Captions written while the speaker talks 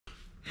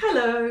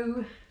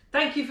Hello,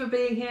 thank you for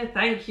being here.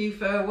 Thank you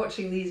for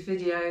watching these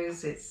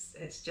videos.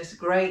 It's just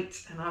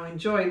great and I'm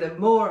enjoying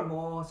them more and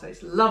more. So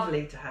it's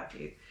lovely to have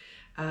you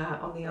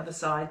on the other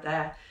side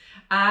there.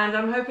 And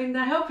I'm hoping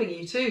they're helping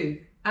you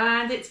too.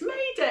 And it's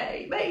May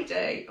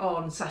Day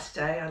on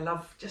Saturday. I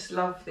just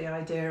love the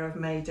idea of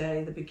May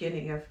Day, the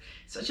beginning of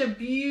such a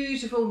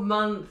beautiful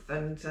month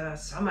and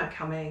summer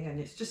coming, and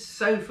it's just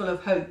so full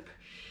of hope.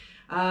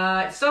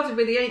 It started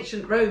with the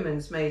ancient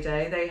Romans, May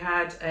Day. They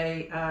had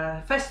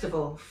a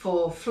festival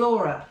for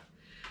Flora,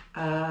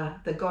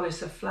 the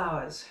goddess of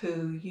flowers,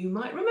 who you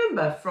might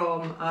remember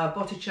from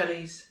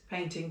Botticelli's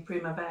painting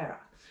Primavera.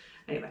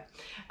 Anyway,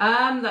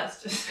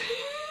 that's just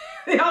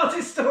the art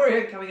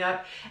historian coming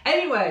out.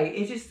 Anyway,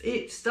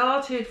 it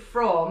started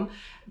from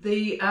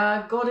the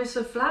goddess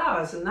of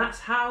flowers, and that's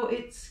how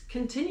it's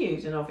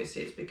continued. And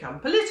obviously it's become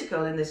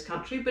political in this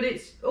country, but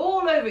it's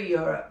all over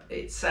Europe.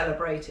 It's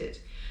celebrated.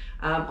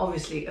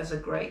 Obviously as a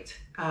great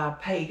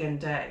pagan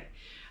day.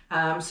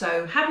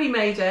 So happy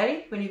May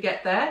Day when you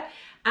get there.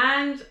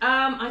 And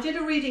I did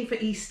a reading for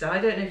Easter. I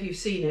don't know if you've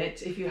seen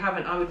it. If you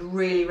haven't, I would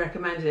really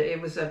recommend it.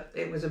 It was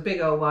a big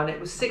old one. It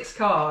was 6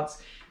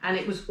 cards and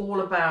it was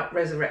all about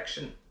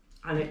resurrection.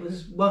 And it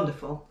was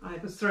wonderful. I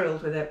was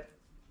thrilled with it.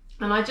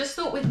 And I just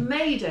thought with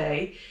May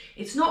Day,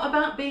 it's not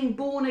about being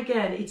born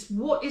again. It's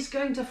what is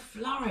going to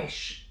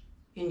flourish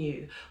in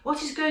you.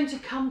 What is going to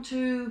come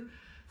to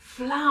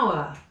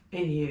flower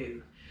in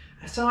you.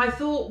 So I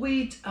thought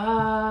we'd pick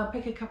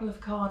a couple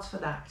of cards for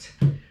that.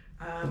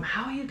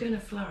 How are you going to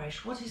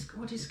flourish? What is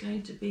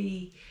going to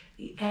be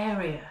the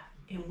area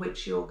in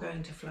which you're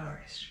going to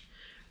flourish?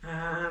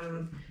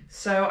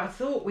 So I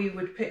thought we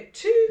would pick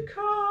 2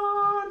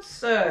 cards.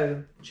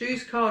 So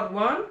choose card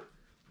 1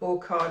 or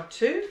card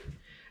 2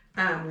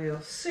 and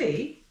we'll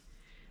see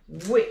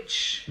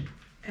which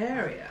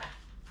area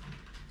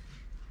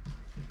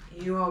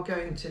you are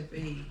going to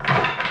be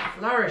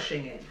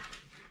flourishing in.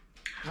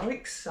 How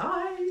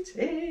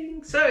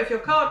exciting! So if you're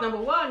card number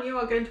 1, you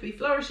are going to be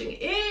flourishing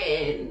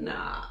in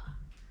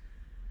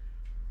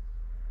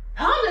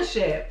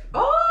partnership.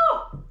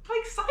 Oh, how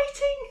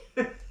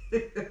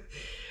exciting!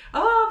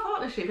 Oh,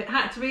 partnership. It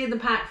had to be in the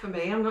pack for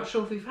me. I'm not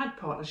sure if we've had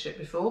partnership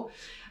before.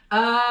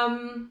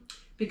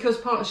 Because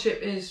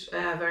partnership is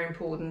very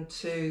important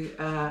to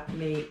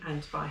me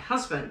and my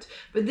husband.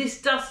 But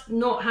this does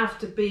not have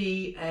to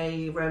be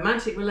a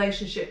romantic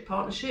relationship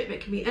partnership. It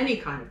can be any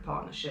kind of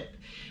partnership.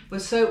 We're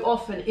so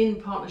often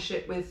in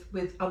partnership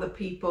with other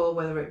people,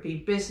 whether it be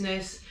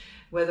business,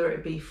 whether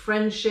it be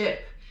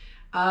friendship.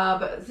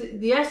 But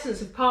the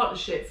essence of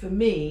partnership for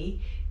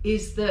me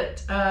is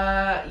that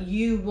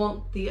you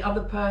want the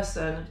other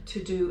person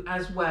to do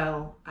as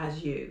well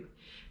as you.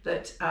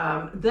 That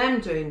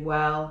them doing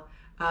well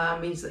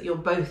means that you're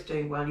both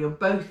doing well. You're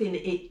both in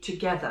it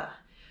together.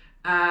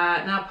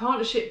 Now,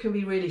 partnership can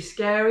be really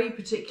scary,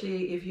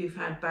 particularly if you've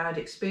had bad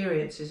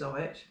experiences of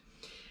it.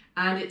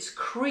 And it's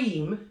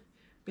cream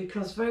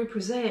because very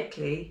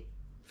prosaically,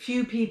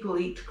 few people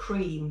eat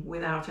cream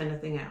without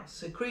anything else.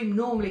 So cream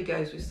normally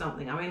goes with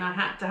something. I mean, I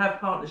had to have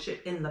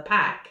partnership in the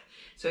pack,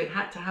 so it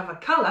had to have a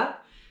colour,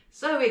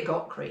 so it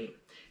got cream.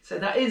 So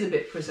that is a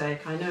bit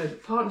prosaic, I know,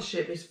 but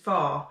partnership is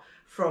far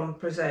from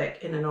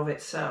prosaic in and of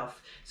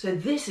itself. So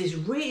this is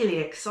really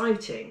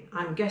exciting.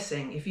 I'm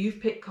guessing if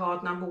you've picked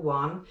card number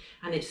 1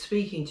 and it's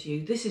speaking to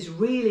you, this is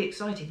really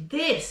exciting.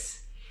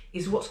 This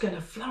is what's going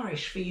to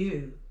flourish for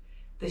you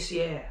this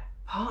year.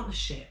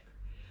 Partnership.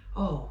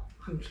 Oh,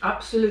 I'm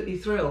absolutely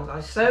thrilled. I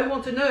so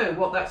want to know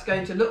what that's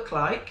going to look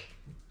like,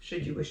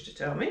 should you wish to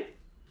tell me.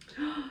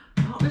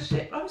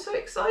 Partnership. I'm so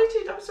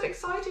excited. I'm so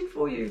excited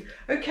for you.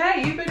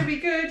 Okay, you better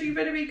be good. You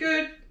better be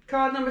good.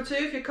 Card number 2,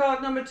 if you're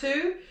card number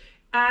 2.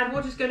 And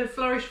what is going to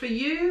flourish for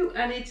you?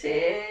 And it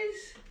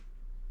is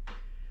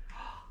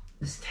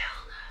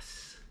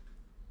stillness.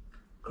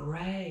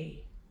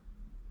 Grey.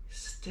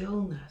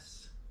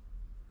 Stillness.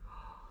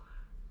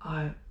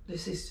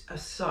 This is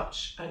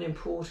such an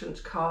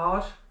important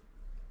card.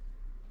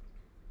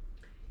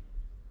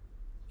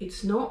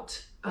 It's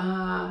not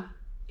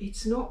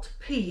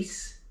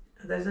peace.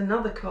 There's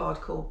another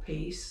card called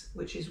peace,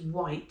 which is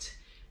white.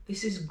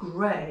 This is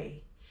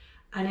grey.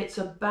 And it's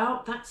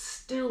about that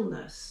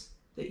stillness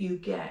that you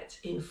get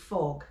in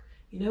fog.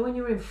 You know when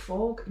you're in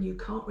fog and you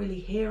can't really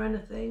hear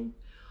anything?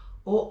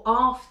 Or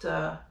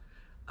after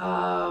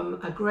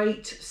a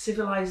great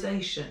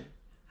civilization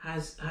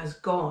has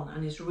gone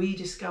and is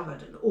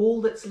rediscovered and all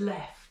that's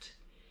left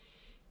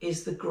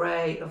is the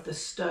grey of the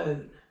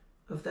stone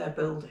of their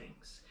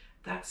buildings.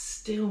 That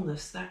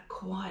stillness, that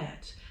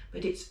quiet,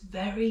 but it's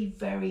very,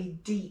 very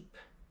deep,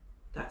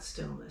 that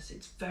stillness.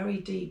 It's very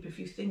deep. If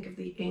you think of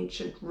the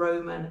ancient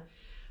Roman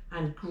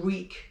and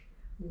Greek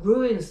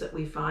ruins that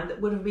we find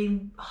that would have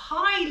been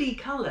highly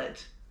coloured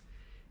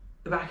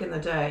back in the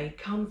day,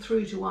 come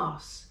through to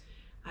us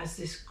as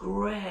this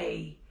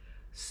grey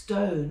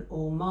stone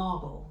or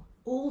marble,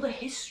 all the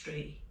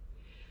history.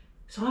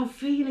 So I'm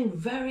feeling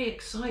very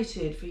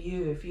excited for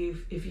you if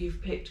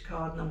you've picked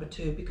card number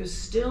 2, because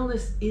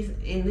stillness is,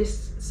 in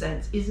this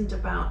sense, isn't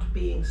about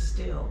being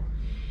still.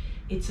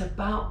 It's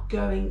about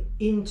going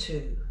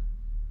into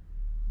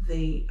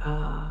the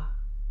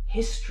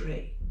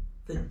history,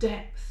 the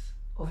depth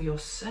of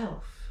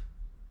yourself.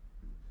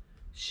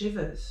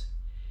 Shivers.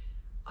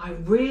 I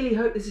really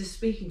hope this is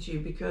speaking to you,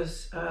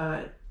 because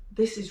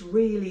this is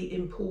really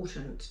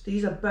important.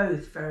 These are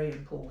both very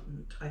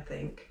important, I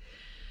think.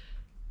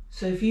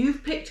 So if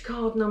you've picked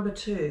card number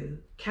 2,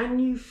 can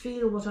you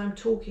feel what I'm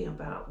talking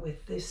about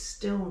with this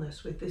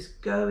stillness, with this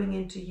going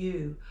into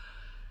you?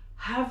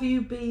 Have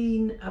you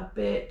been a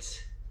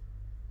bit,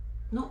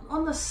 not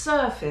on the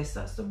surface,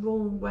 that's the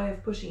wrong way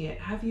of putting it,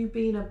 have you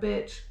been a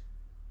bit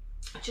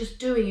just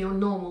doing your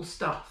normal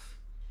stuff?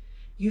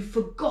 You've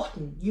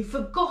forgotten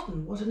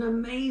what an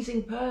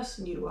amazing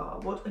person you are,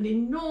 what an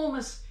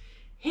enormous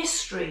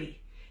history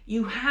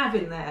you have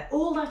in there,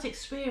 all that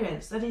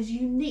experience that is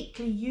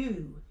uniquely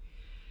you.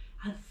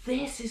 And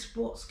this is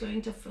what's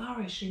going to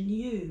flourish in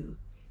you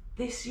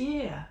this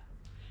year.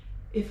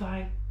 If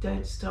I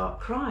don't start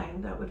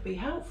crying, that would be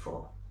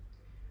helpful.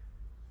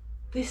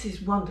 This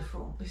is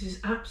wonderful. This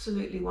is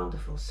absolutely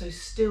wonderful. So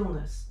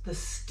stillness, the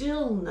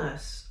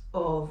stillness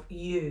of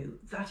you,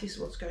 that is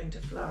what's going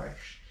to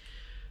flourish.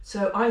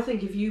 So I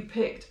think if you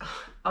picked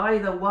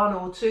either 1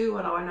 or 2,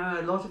 and I know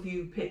a lot of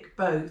you pick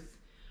both,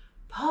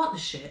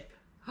 partnership,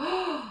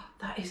 oh,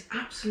 that is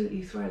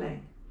absolutely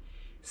thrilling.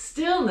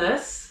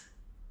 Stillness,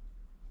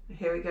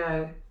 here we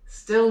go.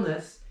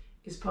 Stillness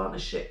is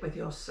partnership with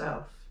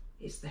yourself.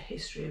 It's the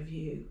history of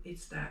you.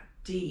 It's that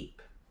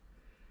deep,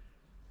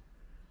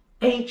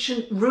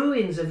 ancient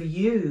ruins of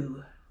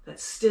you that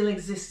still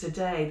exist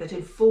today, that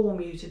inform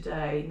you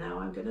today. Now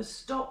I'm going to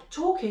stop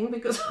talking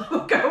because I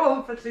will go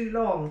on for too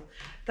long.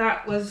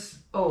 That was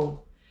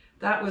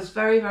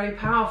very, very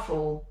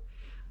powerful.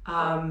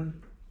 I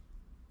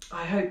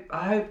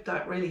hope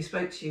that really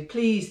spoke to you.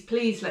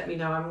 Please let me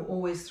know. I'm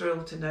always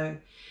thrilled to know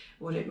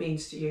what it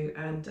means to you,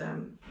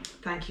 and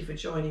thank you for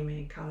joining me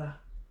in colour.